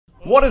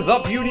What is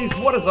up, beauties?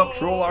 What is up,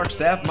 Troll Arc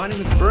staff? My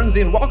name is Burnsy,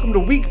 and welcome to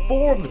week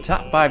 4 of the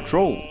top 5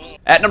 trolls.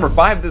 At number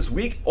 5 this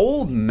week,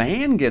 old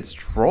man gets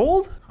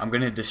trolled? I'm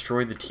gonna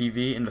destroy the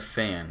TV and the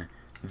fan.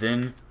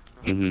 Then,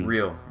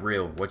 real,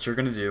 what you're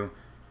gonna do,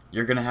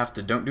 you're gonna have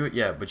to, don't do it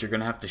yet, but you're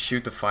gonna have to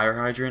shoot the fire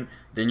hydrant,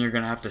 then you're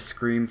gonna have to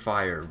scream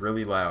fire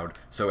really loud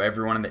so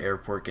everyone in the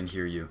airport can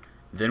hear you.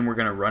 Then we're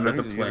gonna run to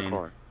the plane,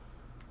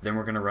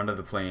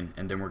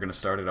 and then we're gonna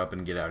start it up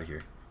and get out of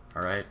here.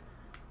 Alright?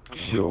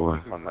 Sure.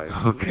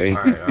 Okay.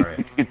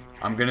 Alright.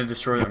 I'm gonna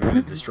destroy the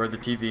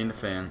TV and the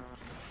fan.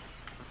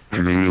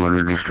 And then you want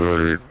to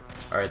destroy it.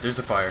 Alright, there's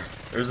a fire.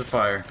 There's a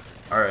fire.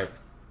 Alright.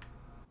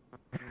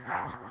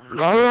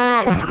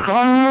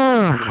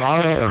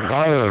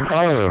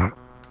 Fire.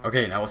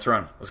 Okay, now let's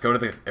run. Let's go to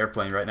the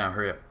airplane right now.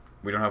 Hurry up.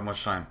 We don't have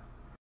much time.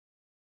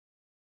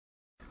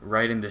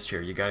 Right in this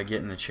chair. You gotta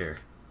get in the chair.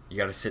 You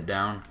gotta sit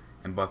down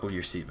and buckle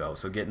your seatbelt.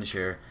 So get in the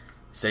chair.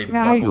 Say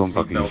buckle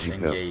seatbelt,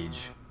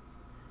 engage.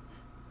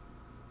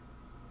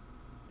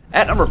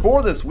 At number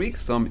 4 this week,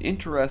 some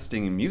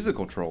interesting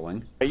musical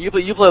trolling. You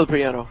play the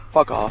piano.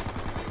 Fuck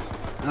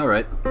off.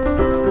 Alright.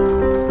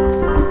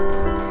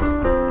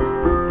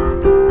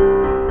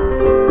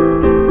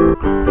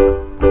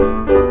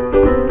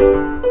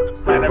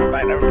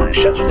 Never.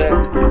 Shut your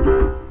down.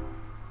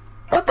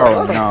 What the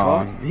fuck?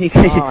 No. He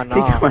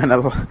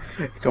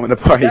coming to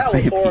party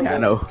play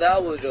piano.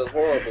 That was just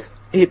horrible.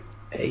 He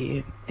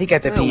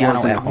got the That piano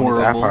wasn't at home. Is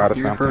that horrible. part or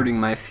You're something? hurting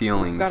my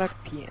feelings. Got a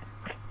piano.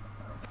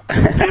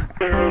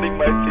 Hurting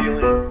my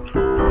feelings.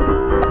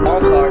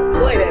 I'm sorry.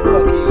 Play that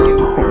fucking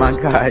music. Oh my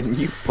god,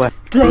 you play.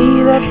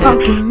 Play that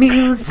funky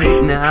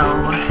music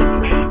now.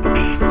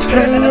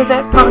 Play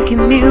that funky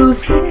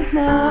music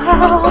now.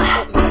 Oh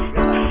my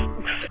god.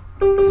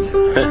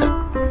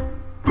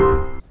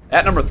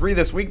 At number 3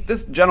 this week,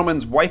 this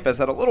gentleman's wife has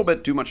had a little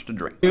bit too much to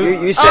drink.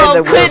 You said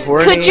that we're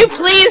horny. Could you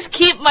please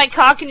keep my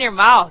cock in your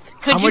mouth?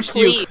 Could you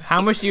please? How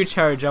much do you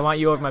charge? I want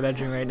you over my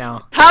bedroom right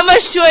now. How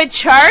much do I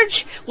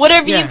charge?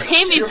 Whatever you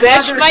pay me,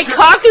 bitch. My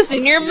cock is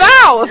in your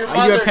mouth.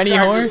 Are you a penny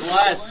whore?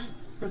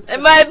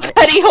 Am I a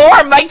petty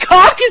whore? My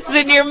cock is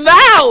in your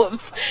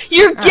mouth.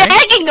 You're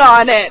gagging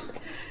on it.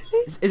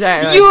 Is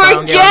that like, You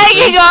are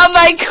gagging on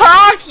my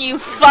cock, you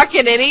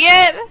fucking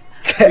idiot.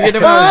 You're the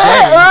one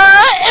that's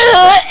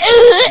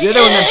gagging. You're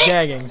the one that's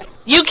gagging.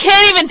 You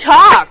can't even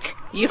talk,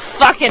 you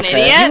fucking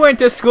idiot. You went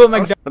to school at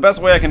McDonald's. The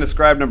best way I can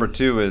describe number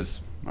 2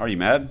 is, are you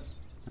mad?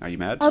 Are you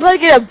mad? I was about to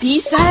get a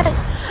B-side.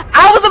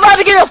 I was about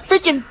to get a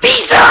freaking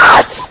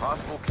B-side.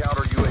 Possible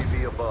counter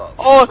UAV above.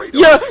 Oh,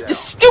 yeah, you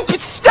stupid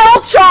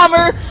stealth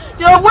chomper!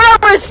 You know,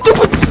 whatever,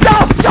 stupid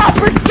stealth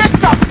chomper, get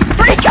the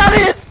freak out of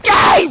this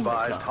game!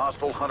 Advised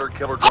hostile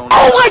hunter-killer drone.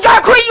 Oh my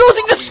god, quit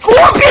using the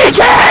scorpion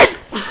again!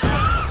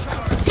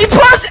 He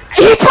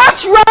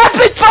puts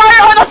rapid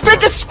fire on a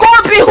freaking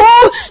scorpion!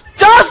 Who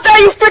does that,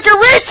 you freaking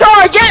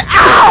retard? Get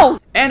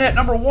out! And at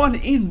number 1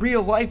 in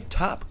real life,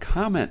 top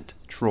comment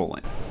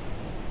trolling.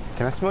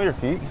 Can I smell your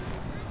feet?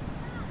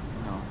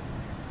 No.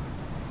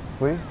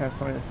 Please, can I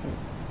smell your feet?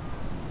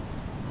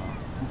 No.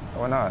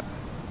 Why not?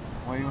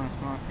 Why do you want to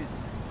smell my feet?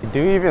 Do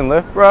you even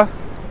lift, bruh?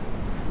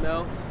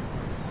 No.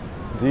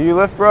 Do you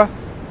lift, bruh?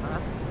 Huh?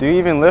 Do you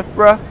even lift,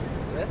 bruh?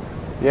 Lift?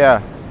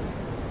 Yeah.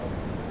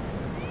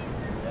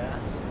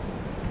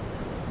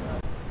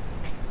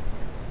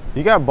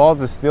 You got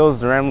balls of steel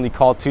to randomly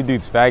call 2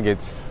 dudes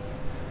faggots.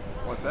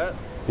 What's that?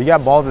 You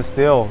got balls of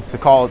steel to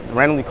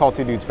randomly call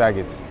 2 dudes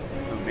faggots.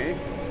 Who, me?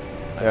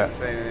 I Yeah. didn't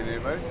say anything to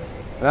anybody.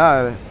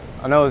 Nah,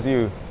 I know it's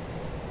you.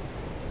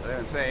 I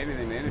didn't say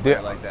anything to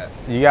anybody like that.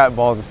 You got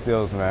balls of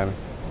steels, man.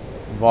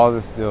 Balls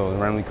of steel,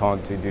 randomly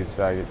calling 2 dudes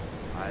faggots.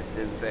 I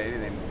didn't say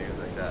anything to dudes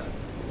like that.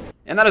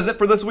 And that is it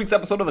for this week's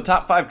episode of the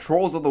Top 5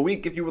 Trolls of the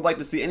Week. If you would like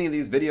to see any of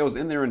these videos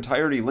in their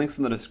entirety, links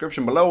in the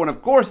description below. And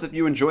of course, if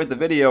you enjoyed the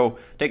video,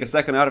 take a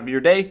second out of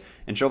your day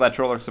and show that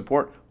Troll Arc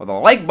support with a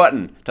like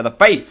button to the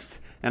face.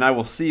 And I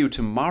will see you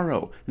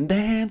tomorrow.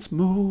 Dance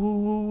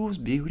moves,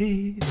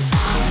 beauties.